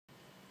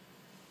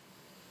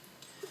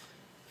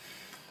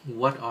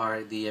What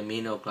are the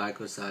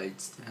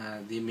aminoglycosides?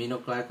 The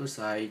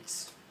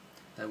aminoglycosides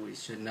that we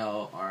should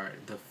know are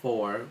the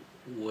four,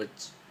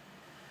 which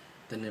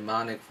the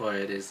mnemonic for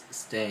it is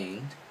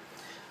STANG.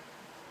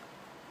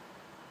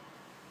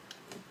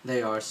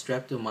 They are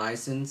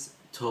streptomycins,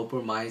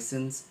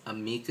 tobramycins,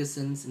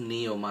 amikacins,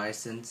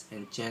 neomycins,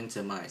 and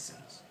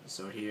gentamycins.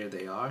 So here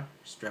they are: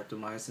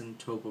 streptomycin,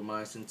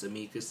 tobramycins,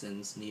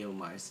 amikacins,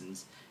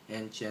 neomycins,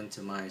 and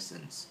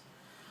gentamycins.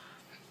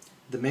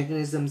 The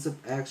mechanisms of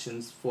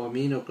actions for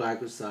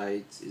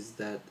aminoglycosides is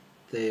that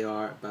they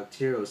are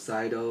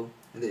bactericidal,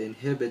 and it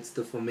inhibits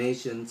the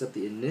formations of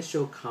the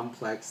initial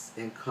complex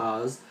and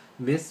cause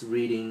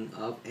misreading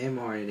of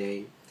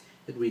mRNA.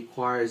 It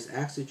requires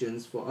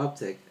oxygens for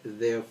uptake,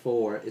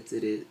 therefore it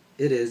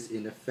is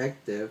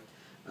ineffective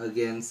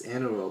against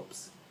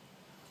anaerobes.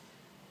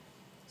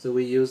 So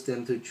we use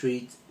them to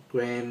treat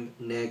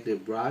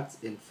gram-negative rot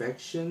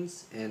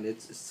infections, and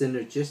it's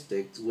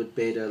synergistic with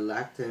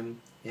beta-lactam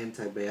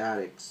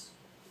antibiotics.